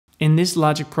In this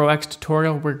Logic Pro X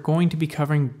tutorial, we're going to be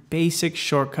covering basic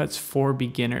shortcuts for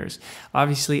beginners.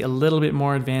 Obviously a little bit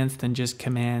more advanced than just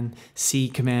Command C,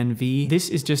 Command V. This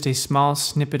is just a small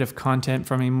snippet of content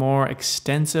from a more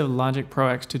extensive Logic Pro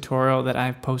X tutorial that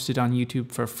I've posted on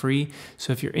YouTube for free.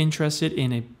 So if you're interested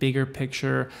in a bigger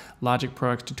picture Logic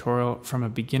Pro X tutorial from a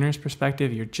beginner's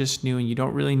perspective, you're just new and you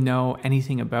don't really know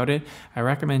anything about it, I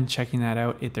recommend checking that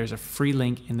out. There's a free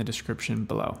link in the description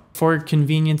below. For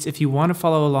convenience, if you want to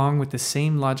follow along with the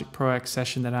same Logic Pro X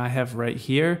session that I have right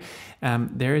here,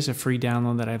 there is a free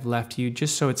download that I've left you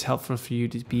just so it's helpful for you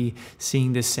to be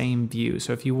seeing the same view.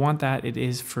 So if you want that, it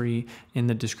is free in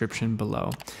the description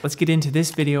below. Let's get into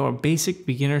this video of basic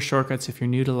beginner shortcuts if you're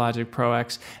new to Logic Pro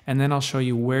X, and then I'll show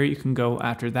you where you can go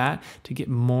after that to get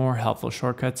more helpful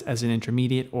shortcuts as an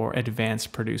intermediate or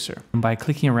advanced producer. And by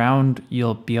clicking around,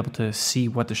 you'll be able to see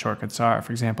what the shortcuts are.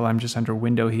 For example, I'm just under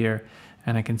Window here,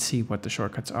 and I can see what the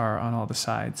shortcuts are on all the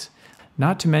sides.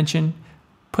 Not to mention,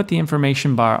 put the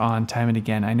information bar on time and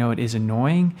again. I know it is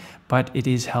annoying, but it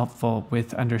is helpful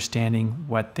with understanding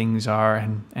what things are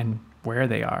and where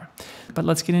they are. But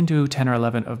let's get into 10 or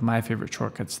 11 of my favorite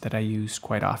shortcuts that I use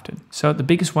quite often. So the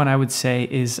biggest one I would say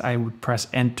is I would press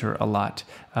Enter a lot.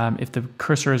 If the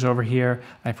cursor is over here,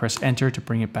 I press Enter to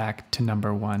bring it back to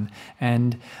number 1.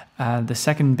 And the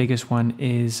second biggest one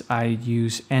is I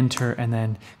use Enter and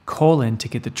then colon to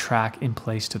get the track in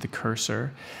place to the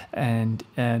cursor. And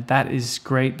that is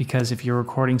great because if you're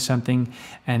recording something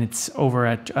and it's over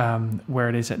at where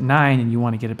it is at 9 and you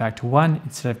want to get it back to 1,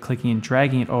 instead of clicking and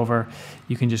dragging it over,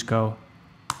 you can just go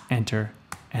Enter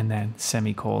and then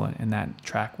semicolon, and that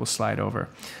track will slide over.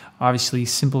 Obviously,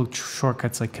 simple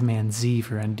shortcuts like Command Z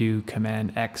for undo,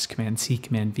 Command X, Command C,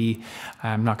 Command V.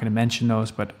 I'm not going to mention those,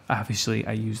 but obviously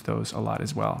I use those a lot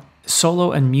as well.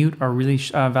 Solo and mute are really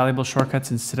valuable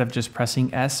shortcuts. Instead of just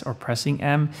pressing S or pressing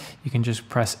M, you can just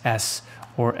press S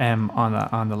or M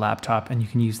on the laptop, and you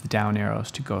can use the down arrows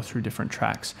to go through different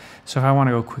tracks. So if I want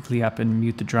to go quickly up and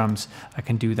mute the drums, I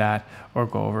can do that, or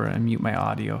go over and mute my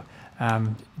audio.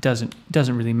 Doesn't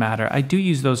really matter. I do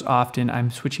use those often.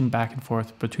 I'm switching back and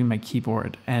forth between my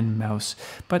keyboard and mouse,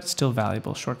 but still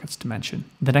valuable shortcuts to mention.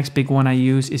 The next big one I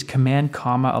use is Command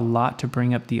comma a lot to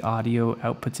bring up the audio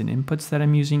outputs and inputs that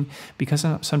I'm using, because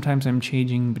sometimes I'm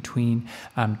changing between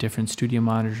different studio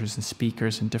monitors and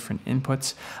speakers and different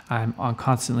inputs. I'm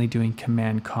constantly doing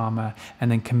Command comma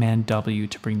and then Command W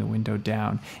to bring the window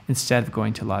down. Instead of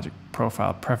going to Logic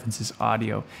Profile Preferences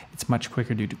Audio, it's much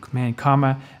quicker to do Command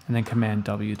comma and then Command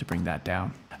W to bring that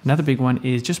down. Another big one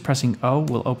is just pressing O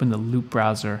will open the loop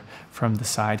browser from the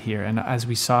side here. And as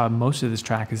we saw, most of this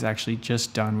track is actually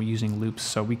just done using loops.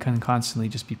 So we can constantly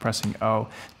just be pressing O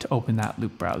to open that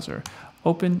loop browser.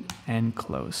 Open and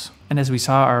close. And as we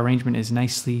saw, our arrangement is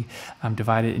nicely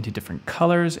divided into different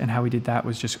colors, and how we did that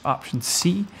was just Option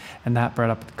C, and that brought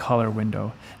up the color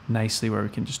window nicely where we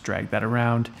can just drag that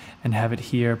around and have it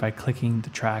here by clicking the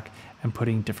track and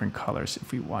putting different colors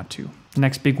if we want to. The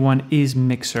next big one is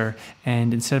Mixer,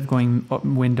 and instead of going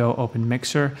Window, Open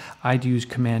Mixer, I'd use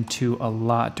Command 2 a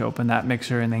lot to open that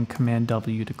mixer and then Command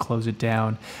W to close it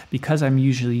down. Because I'm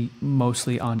usually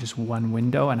mostly on just one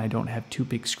window and I don't have two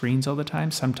big screens all the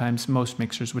time, sometimes most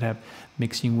mixers would have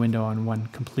mixing window on one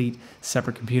complete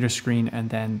separate computer screen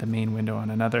and then the main window on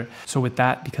another. So with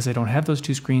that, because I don't have those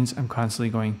two screens, I'm constantly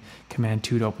going Command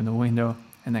 2 to open the window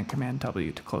and then Command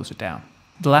W to close it down.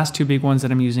 The last two big ones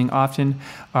that I'm using often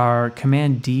are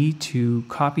Command D to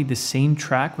copy the same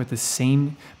track with the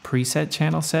same preset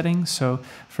channel settings. So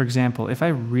for example, if I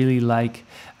really like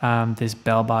this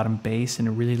bell-bottom bass and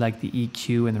I really like the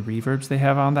EQ and the reverbs they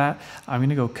have on that, I'm going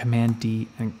to go Command D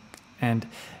and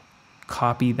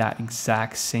copy that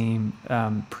exact same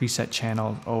preset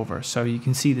channel over. So you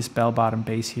can see this bell-bottom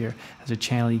bass here has a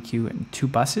channel EQ and two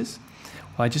buses.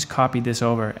 Well, I just copied this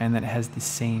over and then it has the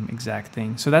same exact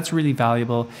thing. So that's really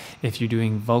valuable if you're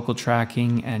doing vocal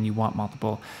tracking and you want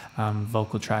multiple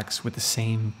vocal tracks with the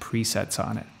same presets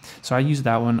on it. So I use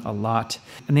that one a lot.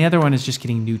 And the other one is just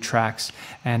getting new tracks.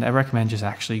 And I recommend just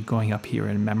actually going up here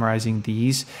and memorizing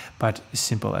these, but as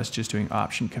simple as just doing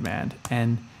Option Command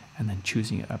N and then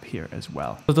choosing it up here as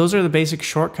well. So those are the basic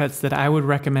shortcuts that I would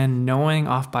recommend knowing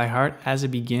off by heart as a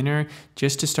beginner,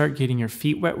 just to start getting your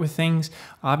feet wet with things.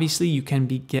 Obviously, you can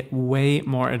get way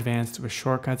more advanced with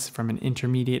shortcuts from an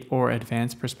intermediate or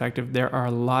advanced perspective. There are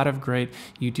a lot of great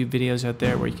YouTube videos out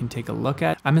there where you can take a look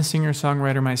at. I'm a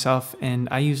singer-songwriter myself, and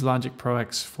I use Logic Pro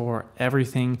X for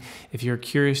everything. If you're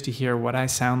curious to hear what I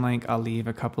sound like, I'll leave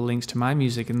a couple links to my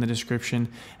music in the description.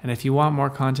 And if you want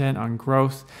more content on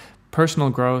growth, personal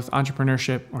growth,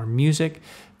 entrepreneurship, or music,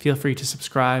 feel free to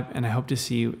subscribe, and I hope to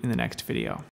see you in the next video.